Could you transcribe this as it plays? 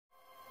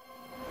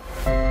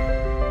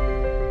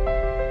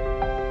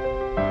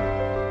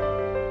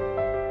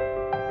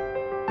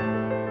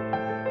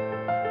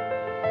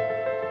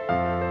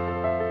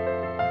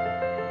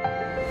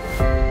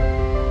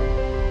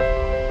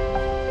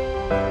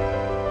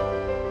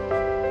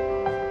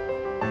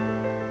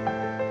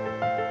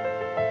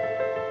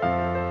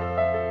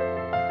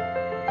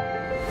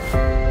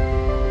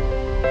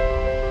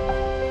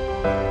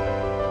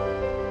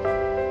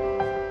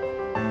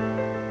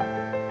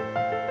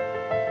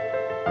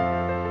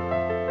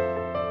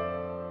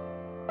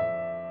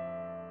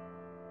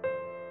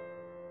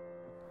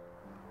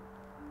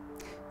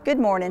Good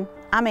morning,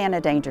 I'm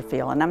Anna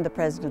Dangerfield and I'm the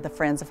president of the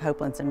Friends of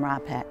Hopelands and Rye.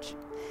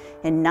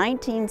 In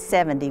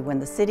 1970, when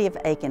the City of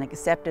Aiken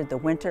accepted the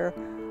winter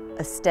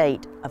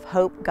estate of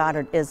Hope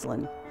Goddard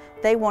Iselin,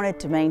 they wanted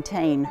to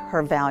maintain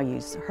her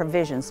values, her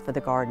visions for the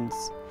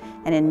gardens.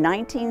 And in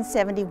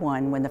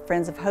 1971, when the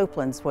Friends of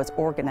Hopelands was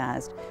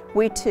organized,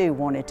 we too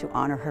wanted to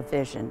honor her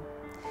vision.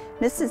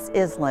 Mrs.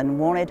 Iselin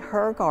wanted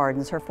her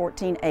gardens, her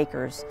 14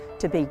 acres,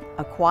 to be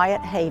a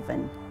quiet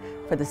haven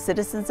for the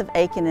citizens of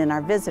Aiken and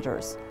our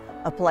visitors,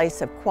 a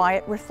place of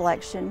quiet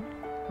reflection,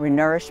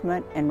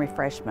 renourishment, and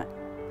refreshment.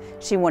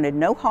 She wanted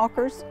no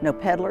hawkers, no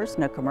peddlers,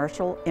 no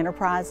commercial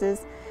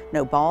enterprises,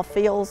 no ball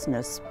fields,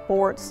 no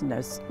sports,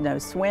 no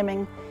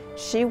swimming.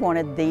 She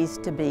wanted these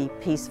to be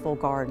peaceful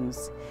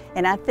gardens.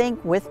 And I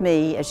think with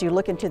me, as you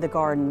look into the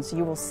gardens,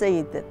 you will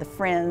see that the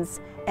Friends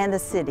and the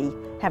city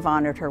have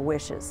honored her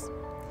wishes.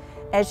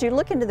 As you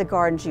look into the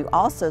gardens, you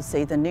also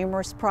see the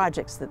numerous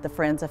projects that the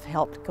Friends have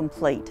helped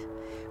complete.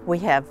 We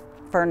have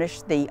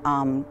furnished the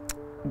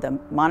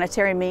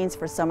monetary means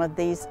for some of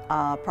these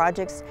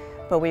projects,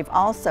 but we've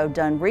also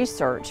done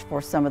research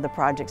for some of the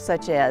projects,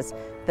 such as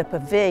the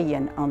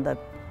pavilion on the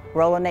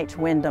Roland H.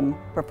 Wyndham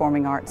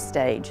Performing Arts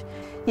stage.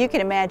 You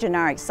can imagine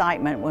our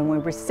excitement when we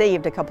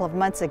received a couple of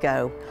months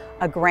ago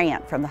a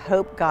grant from the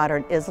Hope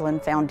Goddard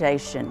Iselin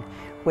Foundation,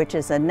 which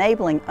is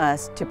enabling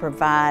us to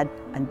provide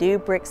a new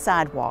brick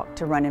sidewalk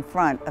to run in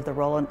front of the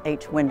Roland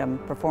H. Wyndham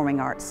Performing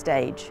Arts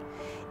stage.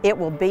 It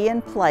will be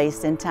in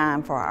place in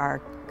time for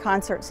our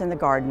concerts in the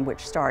garden,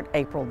 which start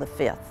April the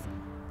 5th.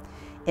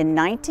 In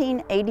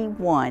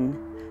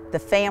 1981, the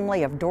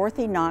family of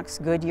Dorothy Knox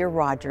Goodyear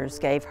Rogers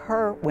gave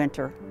her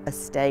winter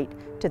estate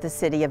to the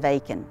City of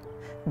Aiken.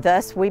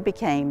 Thus, we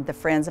became the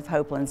Friends of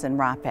Hopelands and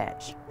Rye.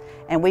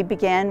 And we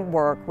began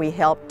work. We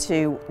helped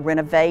to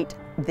renovate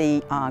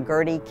the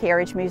Gertie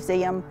Carriage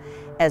Museum,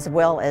 as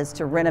well as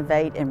to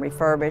renovate and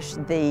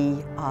refurbish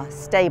the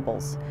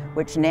stables,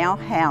 which now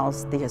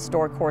house the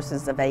historic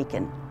horses of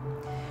Aiken.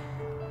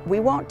 We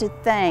want to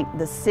thank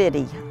the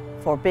city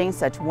for being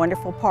such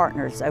wonderful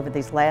partners over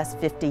these last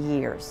 50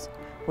 years.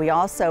 We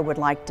also would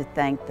like to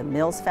thank the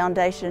Mills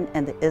Foundation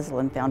and the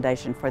Iselin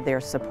Foundation for their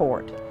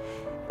support.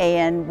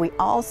 And we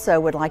also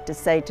would like to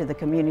say to the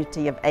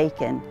community of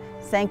Aiken,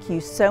 thank you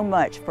so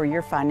much for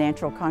your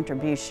financial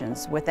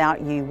contributions.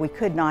 Without you, we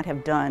could not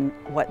have done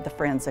what the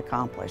Friends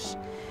accomplished.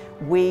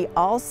 We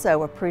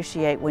also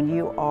appreciate when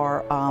you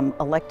are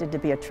elected to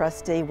be a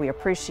trustee. We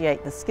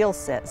appreciate the skill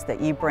sets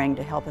that you bring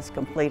to help us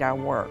complete our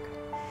work.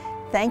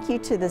 Thank you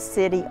to the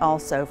city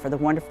also for the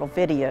wonderful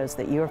videos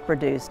that you have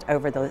produced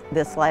over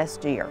this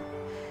last year.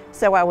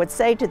 So I would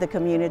say to the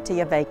community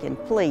of Aiken,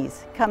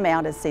 please come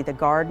out and see the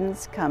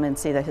gardens, come and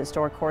see the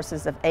historic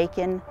horses of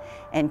Aiken,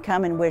 and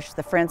come and wish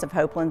the Friends of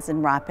Hopelands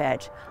and Rye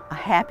a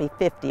happy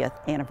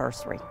 50th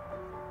anniversary.